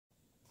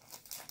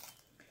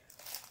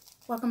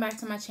Welcome back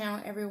to my channel,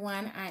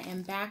 everyone. I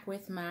am back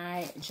with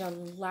my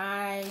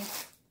July,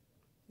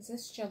 is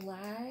this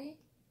July?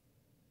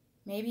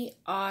 Maybe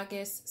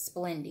August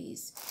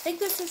Splendies. I think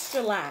this is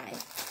July.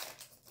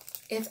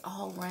 It's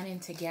all running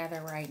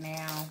together right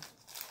now.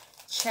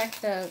 Check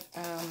the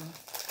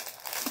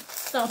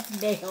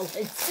thumbnail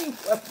and see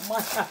what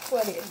month I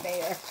put in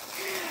there.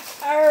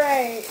 All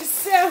right,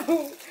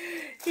 so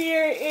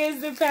here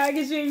is the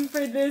packaging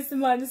for this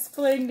month's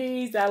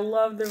Splendies. I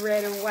love the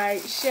red and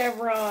white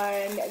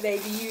chevron.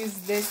 They've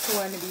used this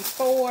one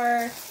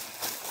before.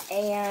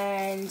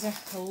 And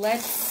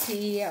let's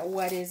see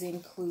what is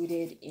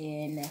included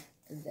in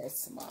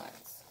this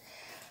month.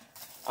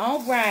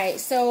 All right,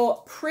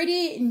 so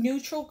pretty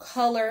neutral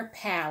color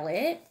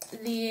palette.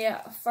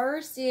 The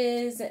first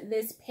is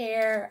this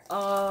pair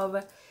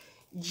of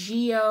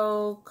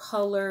geo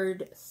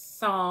colored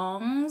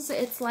thongs.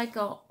 It's like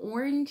a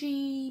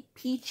orangey,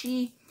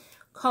 peachy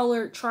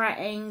colored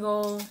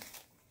triangle.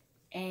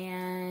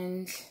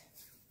 And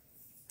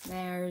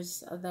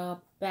there's the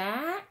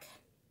back.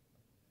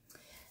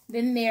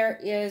 Then there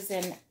is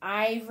an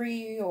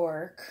ivory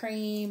or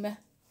cream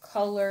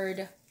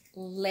colored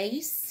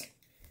lace,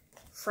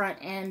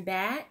 front and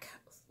back,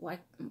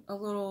 like a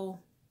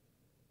little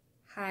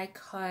high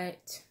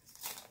cut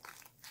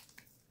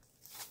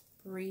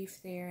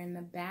brief there in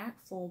the back,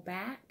 full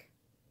back.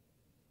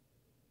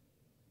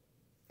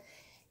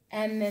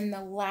 And then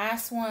the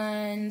last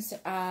ones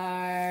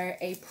are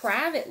a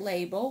private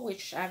label,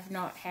 which I've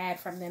not had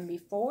from them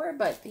before,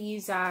 but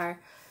these are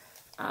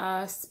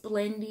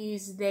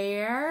Splendies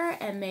there,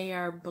 and they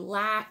are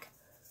black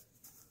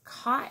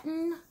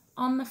cotton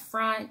on the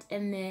front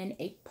and then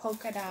a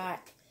polka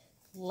dot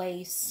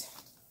lace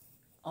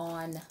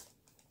on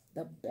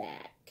the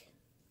back.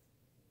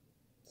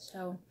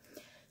 So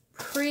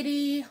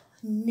pretty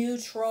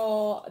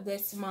neutral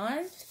this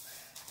month.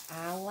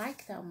 I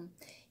like them.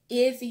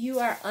 If you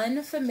are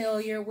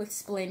unfamiliar with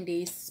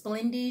Splendies,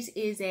 Splendies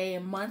is a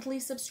monthly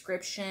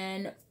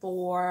subscription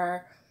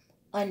for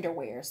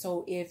underwear.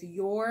 So if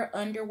your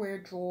underwear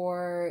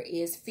drawer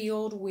is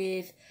filled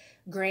with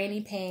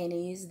granny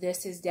panties,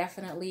 this is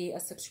definitely a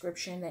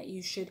subscription that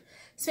you should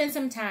spend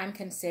some time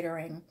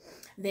considering.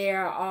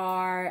 There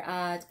are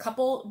a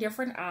couple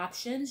different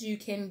options. You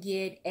can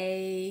get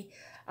a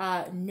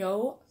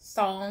no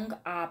thong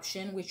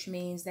option, which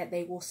means that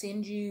they will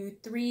send you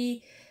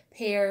 3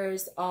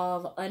 pairs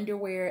of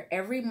underwear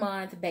every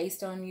month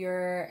based on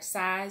your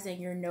size and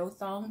your no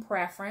thong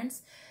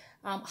preference.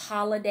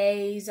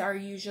 Holidays are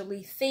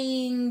usually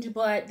themed,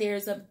 but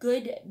there's a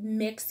good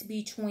mix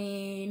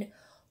between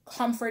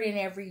comfort and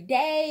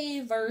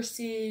everyday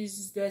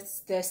versus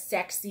the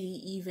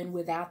sexy even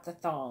without the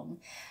thong.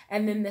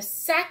 And then the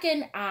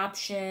second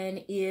option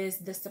is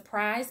the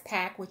surprise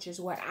pack, which is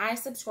what I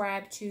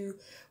subscribe to,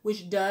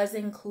 which does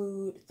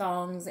include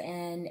thongs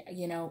and,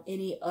 you know,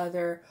 any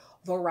other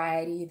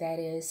variety that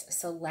is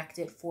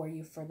selected for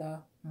you for the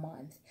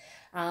month.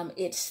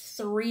 It's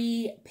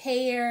 3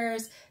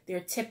 pairs. They're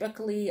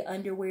typically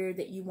underwear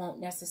that you won't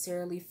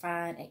necessarily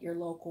find at your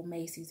local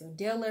Macy's or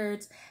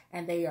Dillard's,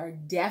 and they are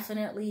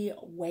definitely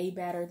way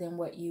better than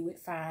what you would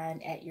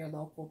find at your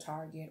local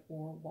Target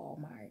or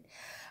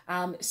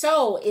Walmart.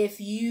 So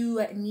if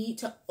you need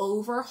to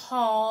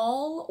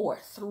overhaul or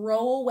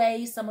throw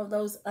away some of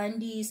those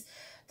undies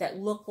that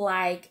look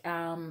like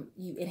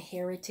you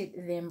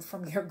inherited them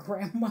from your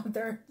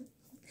grandmother,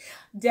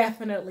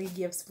 definitely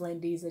give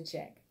Splendies a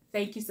check.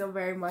 Thank you so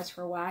very much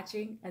for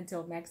watching.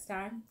 Until next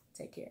time,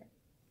 take care.